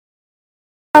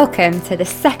Welcome to the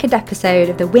second episode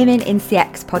of the Women in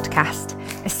CX podcast,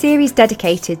 a series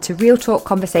dedicated to real talk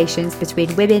conversations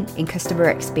between women in customer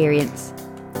experience.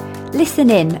 Listen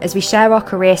in as we share our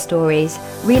career stories,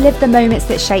 relive the moments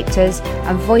that shaped us,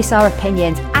 and voice our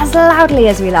opinions as loudly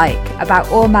as we like about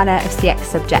all manner of CX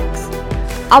subjects.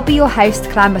 I'll be your host,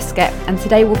 Claire Muscat, and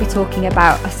today we'll be talking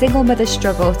about a single mother's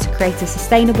struggle to create a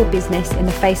sustainable business in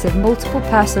the face of multiple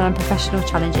personal and professional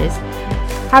challenges,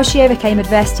 how she overcame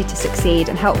adversity to succeed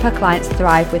and help her clients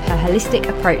thrive with her holistic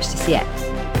approach to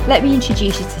CX. Let me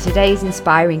introduce you to today's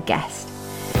inspiring guest.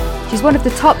 She's one of the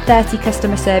top 30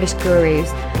 customer service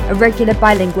gurus, a regular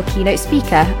bilingual keynote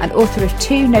speaker, and author of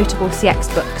 2 notable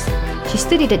CX books. She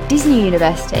studied at Disney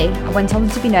University and went on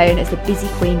to be known as the Busy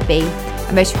Queen Bee,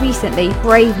 and most recently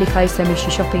bravely closed her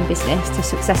mystery shopping business to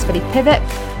successfully pivot,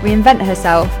 reinvent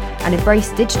herself, and embrace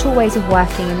digital ways of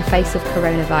working in the face of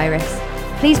coronavirus.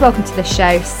 Please welcome to the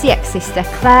show CX sister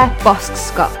Claire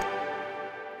Bosk-Scott.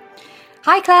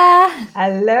 Hi Claire.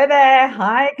 Hello there.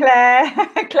 Hi Claire.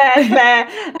 Claire.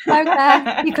 Hello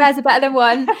Claire. You Claires are better than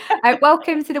one.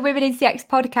 Welcome to the Women in CX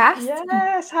podcast.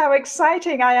 Yes, how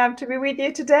exciting I am to be with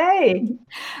you today.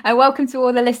 And welcome to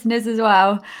all the listeners as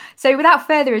well. So without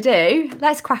further ado,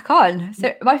 let's crack on.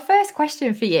 So my first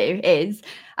question for you is,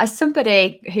 as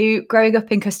somebody who growing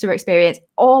up in customer experience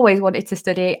always wanted to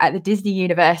study at the Disney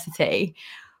University,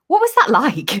 what was that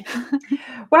like?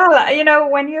 Well, you know,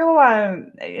 when you,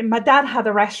 my dad had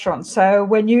a restaurant. So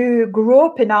when you grew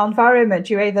up in our environment,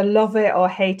 you either love it or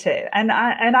hate it. And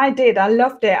I did. I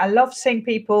loved it. I loved seeing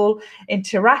people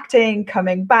interacting,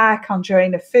 coming back,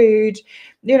 enjoying the food,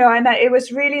 you know, and it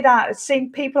was really that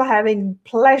seeing people having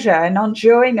pleasure and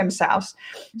enjoying themselves.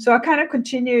 So I kind of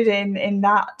continued in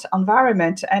that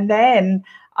environment. And then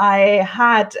I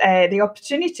had the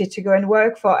opportunity to go and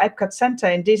work for Epcot Center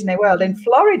in Disney World in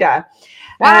Florida.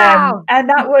 Wow. And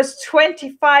that was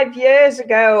 25 years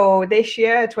ago this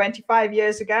year, 25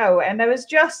 years ago. And it was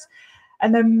just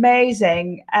an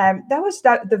amazing, that was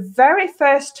the very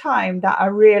first time that I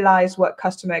realized what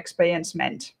customer experience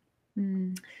meant.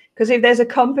 Because if there's a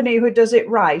company who does it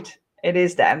right, it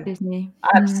is them. Disney.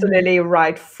 Absolutely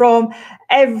right. From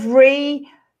every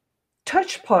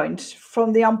touch point,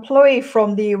 from the employee,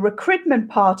 from the recruitment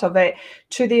part of it,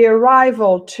 to the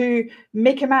arrival, to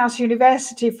Mickey Mouse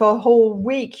University for a whole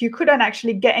week. You couldn't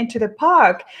actually get into the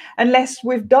park unless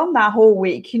we've done that whole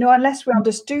week, you know, unless we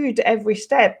understood every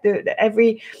step,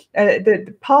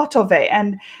 the part of it.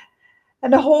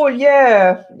 And the whole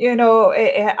year, you know,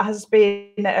 it has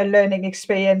been a learning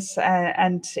experience,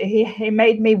 and he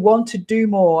made me want to do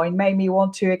more. He made me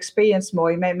want to experience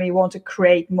more. He made me want to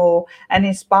create more and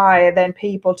inspire then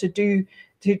people to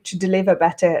deliver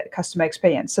better customer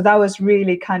experience. So that was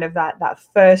really kind of that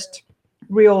first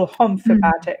real humph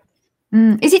about it.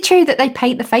 Is it true that they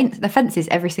paint the fences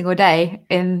every single day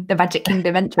in the Magic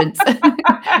Kingdom entrance? Is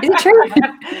it true?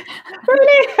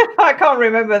 Really? I can't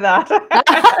remember that.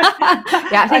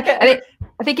 Yeah,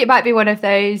 I think it might be one of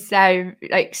those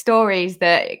like stories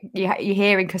that you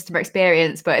hear in customer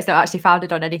experience, but it's not actually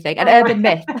founded on anything. An urban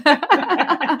myth.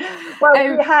 Well,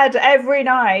 we had every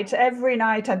night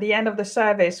at the end of the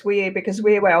service, because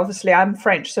we were obviously, I'm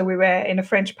French, so we were in a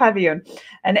French pavilion,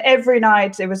 and every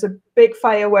night it was a big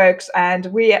fireworks, and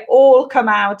we all come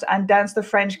out and dance the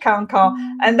French cancan,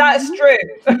 and that's true.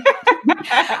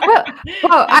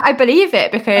 well, I believe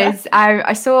it, because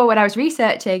I saw when I was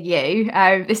researching you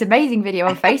this amazing video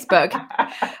on Facebook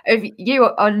of you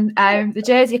on the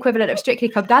Jersey equivalent of Strictly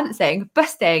Come Dancing,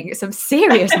 busting some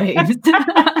serious moves.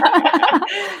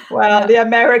 Well, the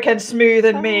American Smooth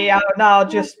and me are now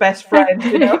just best friends,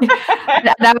 you know.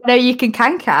 Now I know you can.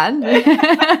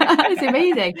 It's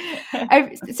amazing.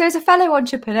 So as a fellow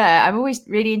entrepreneur, I'm always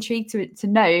really intrigued to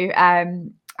know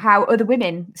how other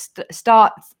women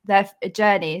start their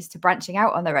journeys to branching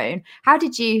out on their own. How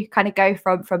did you kind of go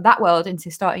from that world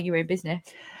into starting your own business?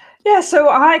 Yeah, so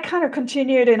I kind of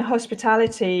continued in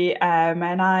hospitality,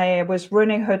 and I was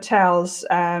running hotels.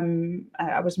 I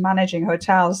was managing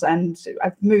hotels, and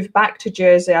I've moved back to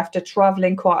Jersey after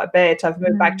traveling quite a bit. I've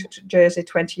moved back to Jersey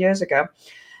 20 years ago.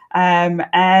 And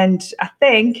I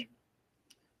think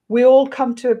we all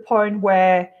come to a point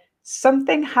where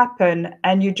something happens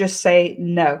and you just say,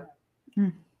 no,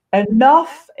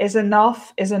 enough is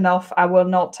enough is enough. I will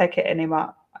not take it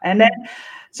anymore. And then,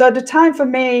 so the time for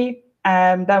me,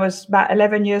 that was about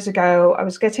 11 years ago, I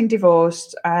was getting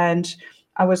divorced and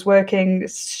I was working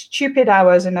stupid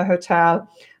hours in a hotel.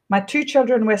 My 2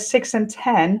 children were 6 and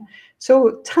 10.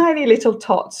 So tiny little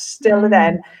tots still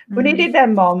then, who needed their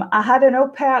mom. I had an au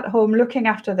pair at home looking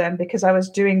after them because I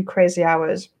was doing crazy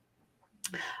hours.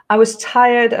 I was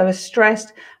tired, I was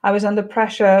stressed, I was under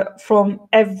pressure from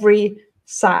every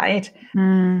side.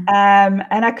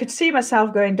 And I could see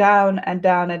myself going down and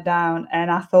down and down. And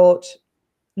I thought,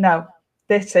 no,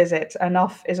 this is it.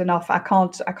 Enough is enough. I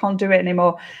can't do it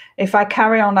anymore. If I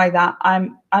carry on like that,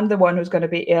 I'm the one who's going to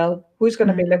be ill, who's going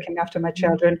to be looking after my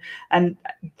children. And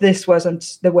this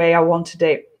wasn't the way I wanted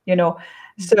it, you know.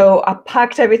 So I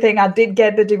packed everything. I did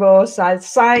get the divorce. I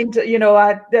signed, you know,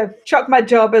 I chucked my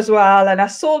job as well, and I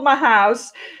sold my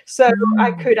house so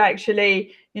I could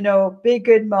actually, you know, be a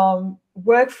good mom,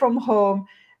 work from home,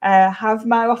 have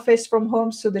my office from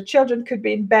home, so the children could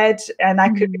be in bed and I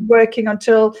could be working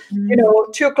until, you know,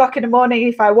 2 o'clock in the morning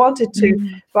if I wanted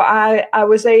to. But I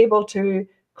was able to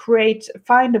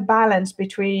find a balance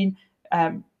between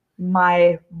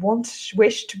my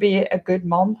wish to be a good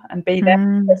mom and be there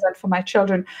present for my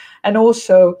children, and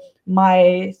also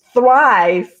my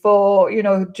thrive for, you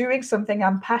know, doing something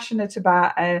I'm passionate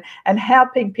about and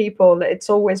helping people. It's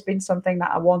always been something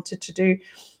that I wanted to do,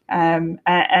 and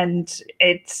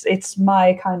it's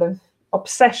my kind of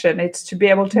obsession. It's to be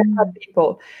able to help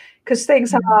people, because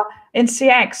things are in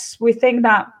CX, we think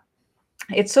that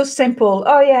it's so simple.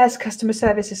 Oh yes, customer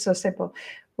service is so simple.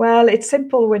 Well, it's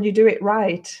simple when you do it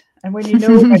right and when you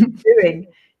know what you're doing,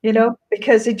 you know,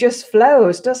 because it just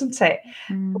flows, doesn't it?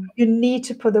 You need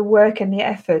to put the work and the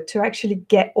effort to actually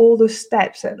get all those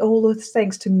steps and all those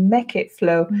things to make it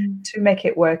flow, to make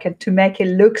it work, and to make it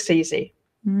look easy.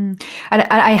 And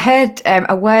I heard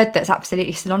a word that's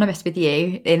absolutely synonymous with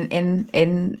you in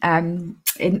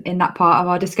that part of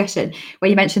our discussion, where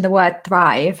you mentioned the word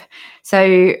thrive.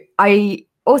 So I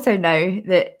also know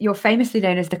that you're famously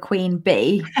known as the Queen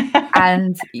Bee,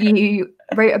 and you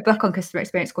wrote a book on customer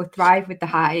experience called Thrive with the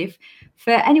Hive.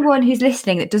 For anyone who's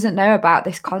listening that doesn't know about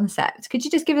this concept, could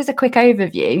you just give us a quick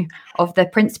overview of the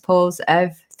principles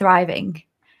of thriving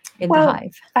in the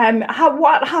hive?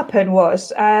 What happened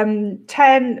was when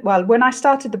I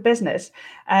started the business,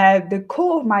 the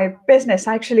core of my business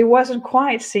actually wasn't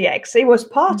quite CX. It was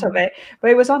part of it, but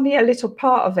it was only a little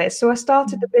part of it. So I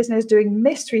started the business doing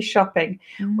mystery shopping,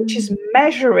 which is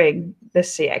measuring the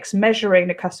CX, measuring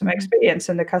the customer experience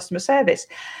and the customer service.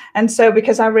 And so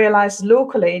because I realized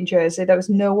locally in Jersey, there was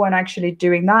no one actually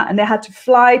doing that, and they had to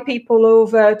fly people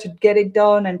over to get it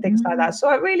done and things like that. So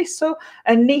I really saw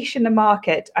a niche in the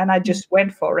market, and I just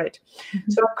went for it.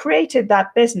 So I created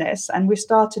that business, and we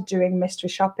started doing mystery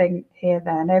shopping here,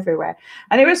 there, and everywhere.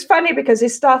 And it was funny because it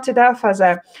started off as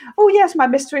my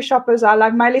mystery shoppers are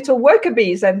like my little worker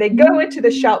bees, and they go into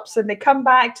the shops and they come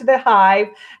back to the hive,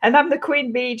 and I'm the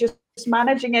queen bee, just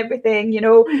managing everything, you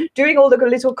know, doing all the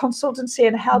little consultancy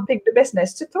and helping the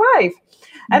business to thrive.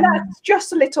 And that's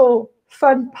just a little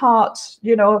fun part,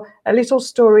 you know, a little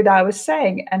story that I was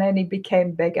saying, and then it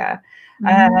became bigger.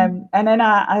 And then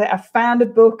I found a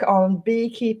book on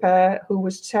beekeeper who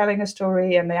was telling a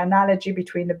story and the analogy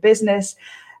between the business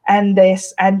and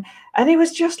this, and it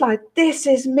was just like, this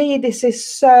is me, this is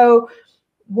so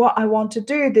what I want to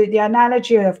do. The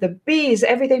analogy of the bees,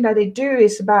 everything that they do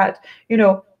is about, you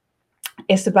know,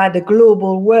 it's about the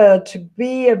global world to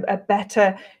be a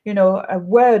better, you know, a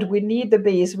world. We need the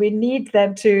bees. We need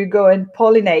them to go and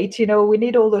pollinate, you know, we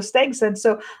need all those things. And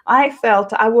so I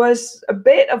felt I was a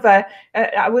bit of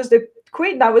I was the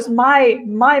queen. That was my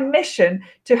mission,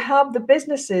 to help the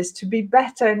businesses to be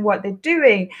better in what they're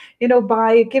doing, you know,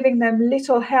 by giving them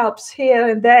little helps here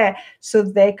and there so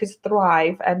they could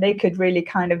thrive and they could really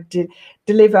kind of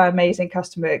deliver amazing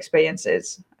customer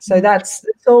experiences. So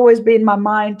it's always been my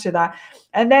mind to that.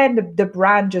 And then the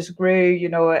brand just grew, you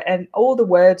know, and all the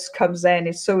words comes in.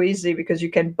 It's so easy because you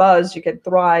can buzz, you can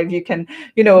thrive, you can,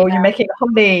 you know, you're making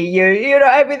honey, you know,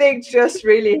 everything's just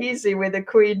really easy with the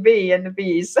queen bee and the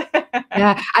bees.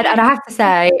 Yeah, and I have to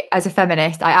say, as a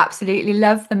feminist, I absolutely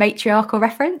love the matriarchal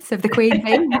reference of the queen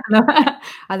bee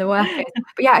and the workers.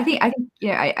 But yeah, I think you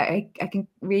know, I can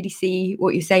really see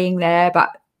what you're saying there about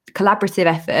collaborative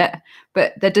effort,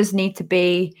 but there does need to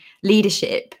be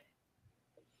leadership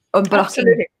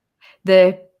unblocking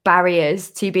the barriers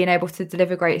to being able to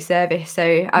deliver great service.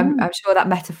 So I'm sure that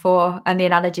metaphor and the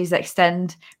analogies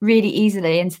extend really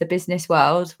easily into the business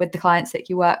world with the clients that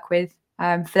you work with,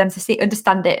 for them to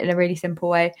understand it in a really simple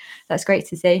way. That's great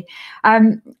to see.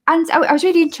 And I was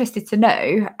really interested to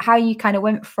know how you kind of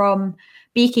went from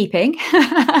beekeeping, so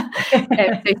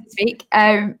to speak,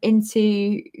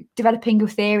 into developing your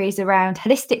theories around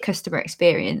holistic customer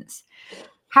experience.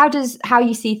 How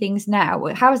you see things now,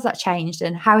 how has that changed,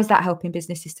 and how is that helping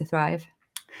businesses to thrive?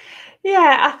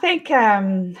 Yeah, I think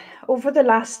over the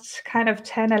last kind of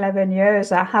 10, 11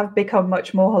 years, I have become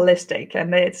much more holistic.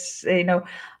 And it's,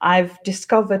 I've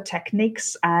discovered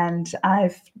techniques and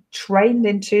I've trained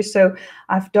into, so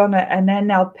I've done an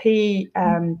NLP.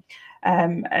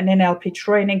 An NLP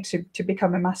training to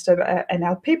become a master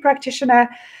NLP practitioner.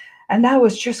 And that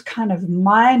was just kind of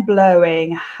mind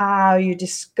blowing how you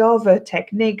discover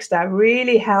techniques that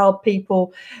really help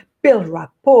people build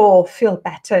rapport, feel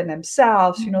better in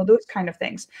themselves, those kind of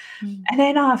things. And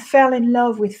then I fell in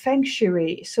love with Feng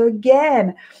Shui. So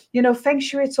again, Feng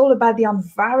Shui, it's all about the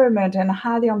environment and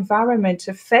how the environment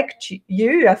affect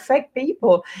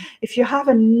people. If you have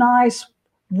a nice,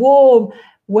 warm,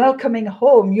 welcoming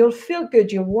home, you'll feel good,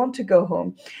 you'll want to go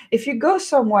home. If you go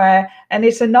somewhere and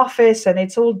it's an office and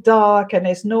it's all dark and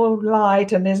there's no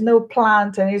light and there's no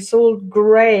plant and it's all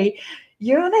gray,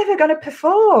 you're never going to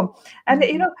perform. And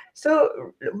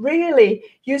so really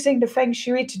using the Feng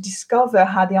Shui to discover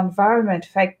how the environment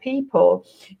affects people,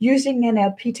 using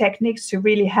NLP techniques to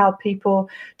really help people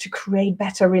to create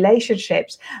better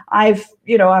relationships. I'm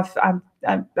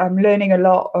learning a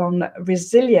lot on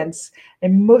resilience,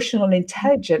 emotional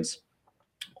intelligence.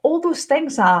 All those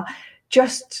things are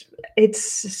just,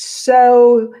 it's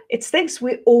things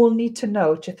we all need to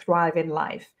know to thrive in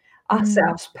life.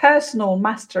 Ourselves, personal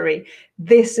mastery.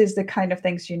 This is the kind of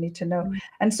things you need to know.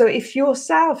 And so if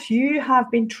yourself, you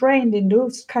have been trained in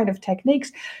those kind of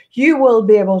techniques, you will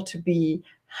be able to be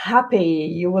happy,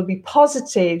 you will be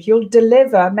positive, you'll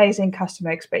deliver amazing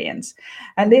customer experience.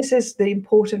 And this is the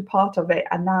important part of it.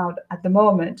 And now at the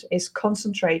moment is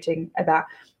concentrating about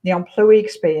the employee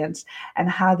experience and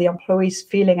how the employees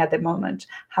feeling at the moment,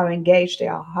 how engaged they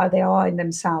are, how they are in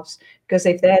themselves. Because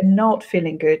if they're not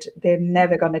feeling good, they're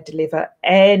never going to deliver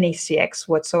any CX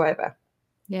whatsoever.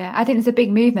 Yeah, I think there's a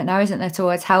big movement now, isn't there,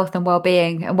 towards health and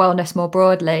well-being and wellness more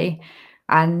broadly.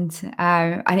 And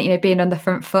I think, being on the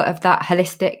front foot of that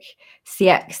holistic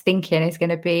CX thinking is going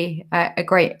to be a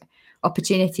great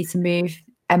opportunity to move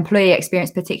employee experience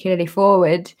particularly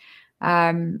forward.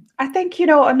 I think,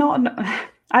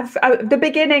 the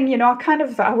beginning,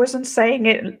 I wasn't saying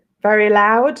it very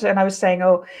loud, and I was saying,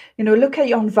 look at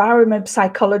your environment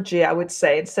psychology, I would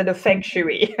say, instead of Feng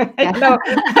Shui.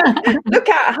 Look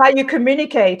at how you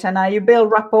communicate and how you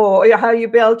build rapport, or how you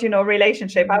build,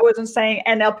 relationship. I wasn't saying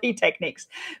NLP techniques,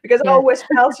 because I always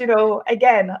felt,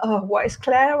 again, what is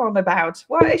Claire on about?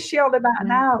 What is she on about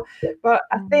now? But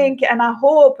I think, and I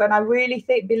hope, and I really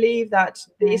believe that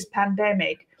this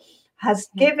pandemic has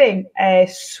given a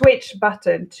switch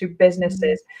button to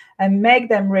businesses and make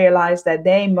them realize that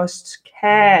they must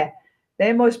care.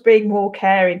 They must bring more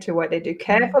care into what they do,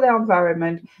 care for their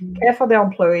environment, care for their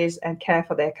employees, and care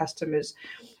for their customers.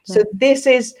 So this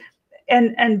is,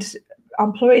 and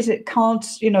employees, it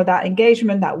counts, that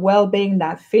engagement, that well-being,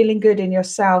 that feeling good in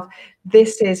yourself.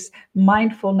 This is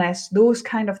mindfulness, those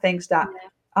kind of things that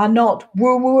are not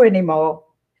woo-woo anymore.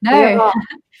 No.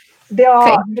 They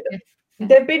are.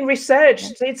 They've been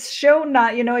researched. It's shown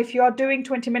that, if you are doing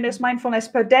 20 minutes mindfulness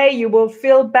per day, you will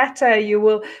feel better, you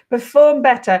will perform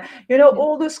better.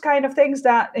 All those kind of things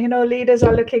that, leaders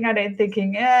are looking at it and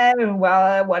thinking,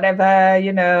 well, whatever,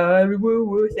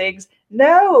 woo-woo things.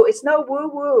 No, it's not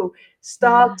woo-woo.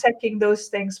 Start taking those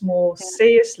things more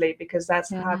seriously, because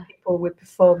that's how people will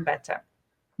perform better.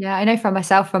 Yeah, I know from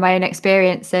myself, from my own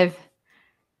experience of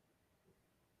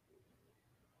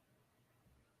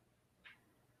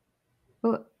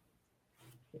Are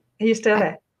you still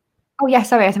there? Oh, yeah,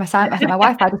 sorry, I think my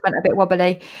Wi-Fi just went a bit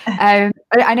wobbly. I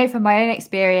know from my own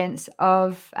experience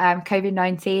of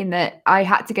COVID-19 that I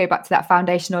had to go back to that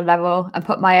foundational level and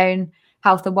put my own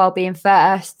health and well-being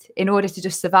first in order to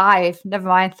just survive, never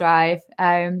mind thrive,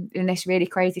 in this really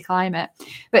crazy climate.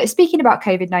 But speaking about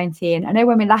COVID-19, I know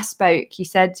when we last spoke, you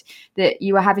said that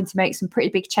you were having to make some pretty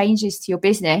big changes to your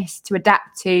business to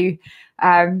adapt to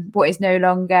what is no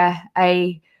longer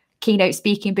a keynote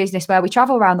speaking business where we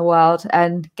travel around the world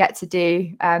and get to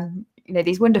do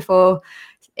these wonderful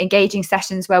engaging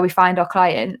sessions where we find our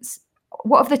clients.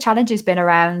 What have the challenges been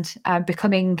around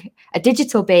becoming a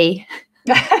digital bee?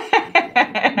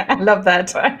 I love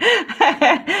that.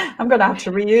 I'm going to have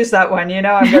to reuse that one.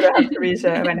 I'm going to have to reuse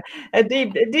it. A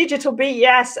digital bee,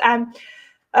 yes.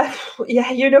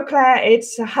 Claire, it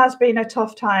has been a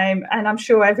tough time, and I'm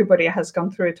sure everybody has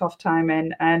gone through a tough time,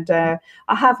 and I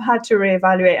have had to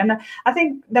reevaluate. And I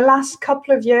think the last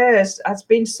couple of years has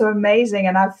been so amazing,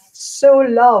 and I've so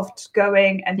loved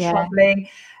going and traveling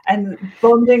and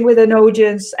bonding with an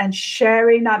audience and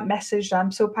sharing that message that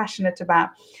I'm so passionate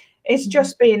about. it's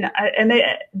just been,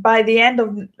 by the end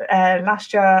of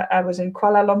last year, I was in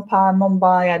Kuala Lumpur,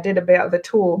 Mumbai. I did a bit of a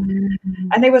tour,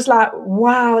 and it was like,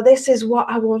 wow, this is what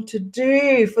I want to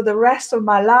do for the rest of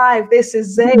my life. This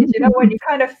is it. You know, when you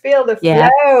kind of feel the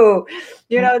flow,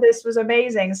 you know, this was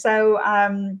amazing. So,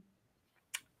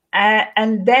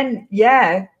 and then,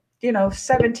 you know,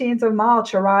 17th of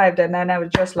March arrived, and then I was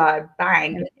just like,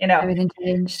 bang, you know, everything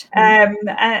changed.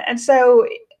 And so,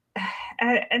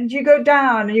 and you go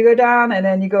down, and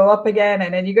then you go up again,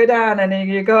 and then you go down, and then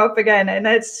you go up again. And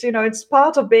it's, you know, it's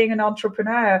part of being an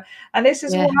entrepreneur. And this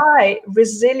is why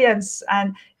resilience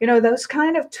and, you know, those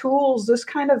kind of tools, those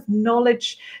kind of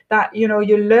knowledge that, you know,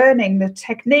 you're learning, the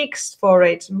techniques for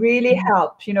it really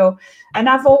help, you know. And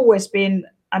I've always been,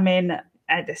 I mean,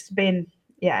 it's been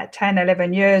 10,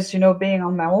 11 years, you know, being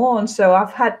on my own. So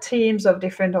I've had teams of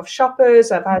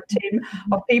shoppers, I've had team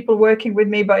of people working with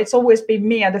me, but it's always been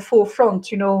me at the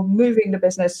forefront, you know, moving the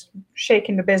business,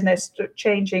 shaking the business,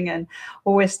 changing, and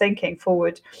always thinking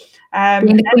forward.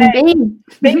 Being the queen bee.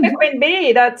 Being the queen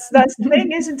bee, that's the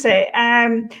thing, isn't it?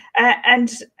 And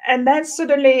then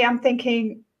suddenly I'm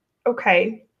thinking,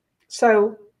 okay,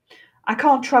 so I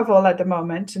can't travel at the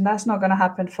moment, and that's not going to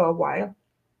happen for a while.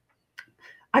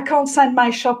 I can't send my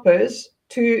shoppers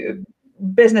to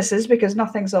businesses because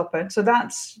nothing's open. So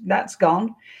that's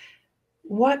gone.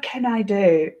 What can I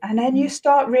do? And then you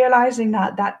start realizing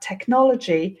that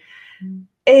technology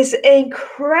is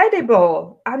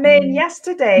incredible. I mean,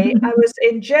 yesterday I was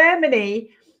in Germany,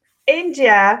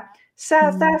 India,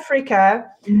 South Africa,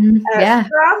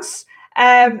 France,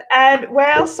 and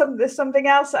where else? Something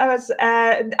else. I was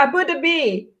Abu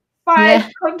Dhabi. 5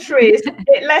 countries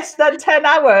in less than 10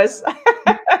 hours.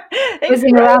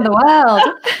 Whizzing around the world.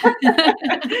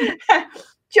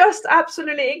 Just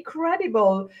absolutely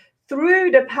incredible through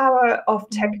the power of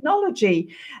technology.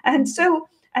 And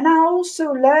I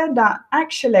also learned that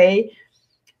actually,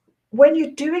 when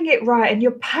you're doing it right and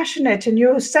you're passionate and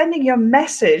you're sending your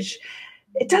message,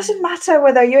 it doesn't matter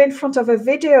whether you're in front of a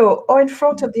video or in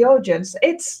front of the audience.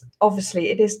 It's obviously,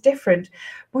 it is different,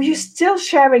 but you're still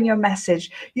sharing your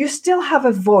message. You still have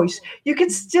a voice. You can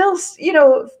still, you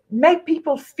know, make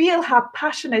people feel how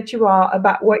passionate you are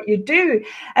about what you do.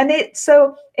 And it's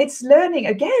learning,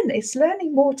 again, it's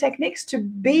learning more techniques to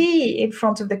be in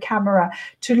front of the camera,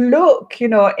 to look, you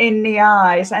know, in the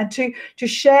eyes, and to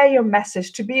share your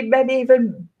message, to be maybe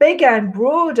even bigger and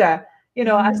broader. You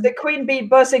know, as the queen bee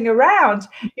buzzing around,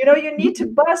 you know, you need to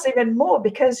buzz even more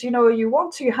because, you know, you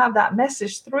want to have that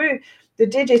message through the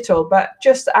digital, but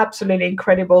just absolutely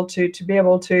incredible to be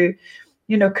able to,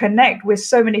 you know, connect with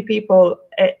so many people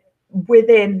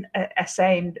within a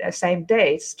same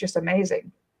day. It's just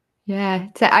amazing. Yeah.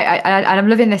 So I'm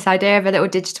loving this idea of a little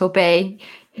digital bee.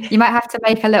 You might have to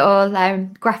make a little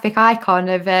graphic icon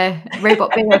of a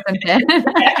robot bee or something.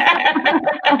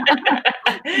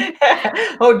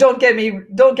 Oh, don't get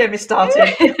me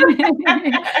started.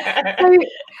 So,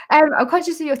 I'm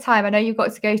conscious of your time. I know you've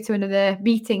got to go to another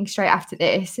meeting straight after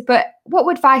this, but what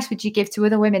advice would you give to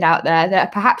other women out there that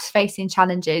are perhaps facing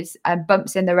challenges and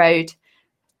bumps in the road,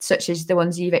 such as the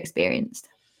ones you've experienced?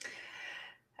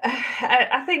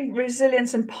 I think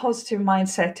resilience and positive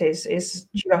mindset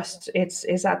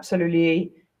is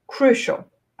absolutely crucial,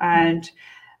 and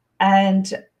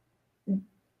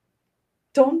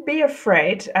don't be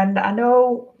afraid. And I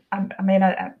know, I mean,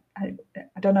 I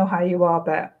don't know how you are,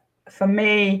 but for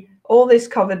me, all this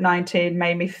COVID-19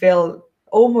 made me feel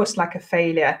almost like a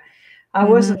failure. I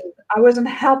wasn't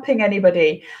helping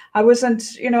anybody. I wasn't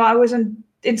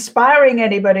inspiring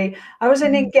anybody. I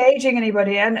wasn't engaging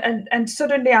anybody. And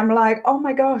suddenly I'm like, oh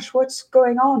my gosh, what's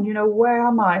going on? You know, where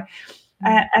am I?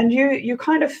 And you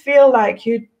kind of feel like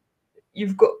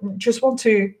you've got, just want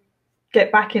to get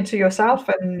back into yourself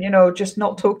and, you know, just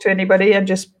not talk to anybody and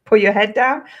just put your head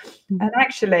down. And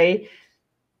actually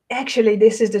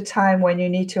this is the time when you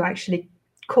need to actually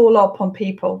call up on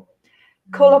people,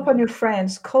 call up on your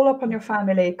friends, call up on your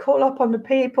family, call up on the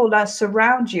people that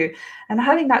surround you. And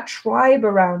having that tribe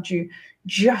around you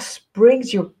just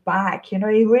brings you back, you know,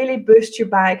 it really boosts you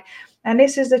back. And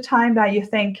this is the time that you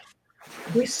think,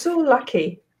 we're so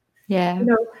lucky, you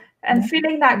know, and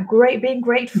feeling that being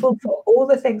grateful for all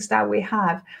the things that we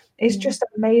have is just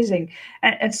amazing.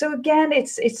 And so again,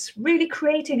 it's really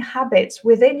creating habits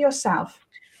within yourself.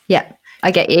 Yeah, I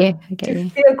get you. To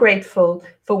feel grateful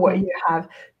for what you have,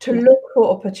 to look for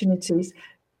opportunities.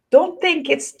 Don't think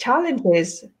it's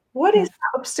challenges. What is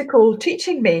the obstacle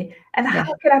teaching me? And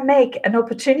how can I make an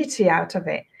opportunity out of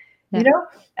it? You know,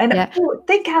 and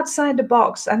think outside the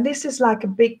box. And this is like a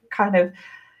big kind of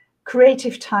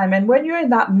creative time. And when you're in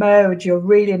that mode, you're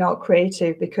really not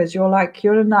creative, because you're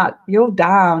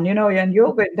down, and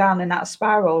you're going down in that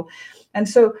spiral. And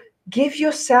so give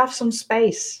yourself some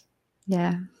space.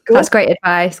 Yeah, that's great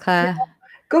advice, Claire.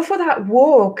 Go for that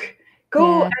walk.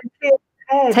 Go and feel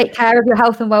ahead. Take care of your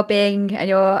health and well-being and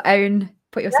your own.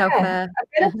 Put yourself there. A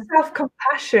bit of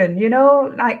self-compassion,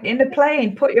 like in the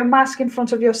plane, put your mask in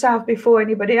front of yourself before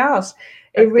anybody else.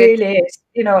 It really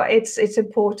is, it's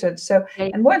important. So,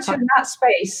 and once you're in that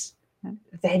space,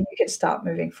 then you can start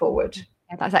moving forward.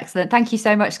 Yeah, that's excellent. Thank you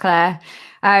so much, Claire.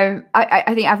 I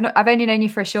think I've only known you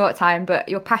for a short time, but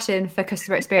your passion for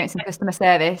customer experience and customer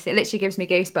service, it literally gives me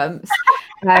goosebumps.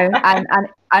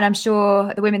 And I'm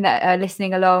sure the women that are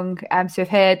listening along, so have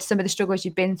heard some of the struggles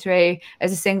you've been through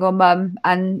as a single mum,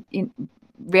 and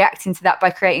reacting to that by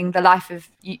creating the life of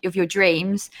your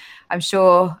dreams. I'm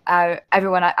sure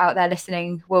everyone out there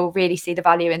listening will really see the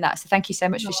value in that. So thank you so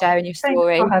much for sharing your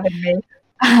story. Thanks for having me.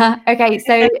 Okay,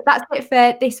 so that's it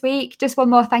for this week. Just one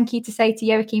more thank you to say to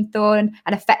Joachim Thorn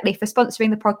and Effectly for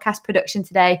sponsoring the podcast production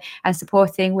today and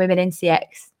supporting Women in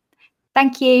CX.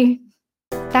 Thank you.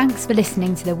 Thanks for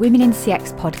listening to the Women in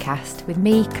CX podcast with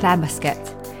me, Claire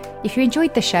Muscat. If you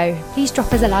enjoyed the show, please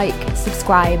drop us a like,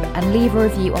 subscribe, and leave a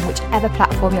review on whichever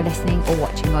platform you're listening or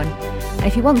watching on. And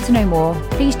if you want to know more,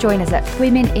 please join us at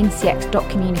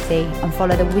womenincx.community and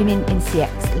follow the Women in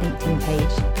CX LinkedIn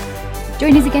page.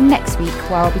 Join us again next week,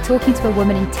 where I'll be talking to a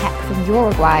woman in tech from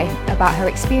Uruguay about her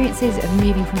experiences of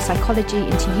moving from psychology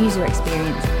into user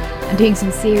experience and doing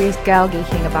some serious girl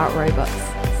geeking about robots.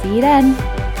 See you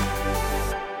then.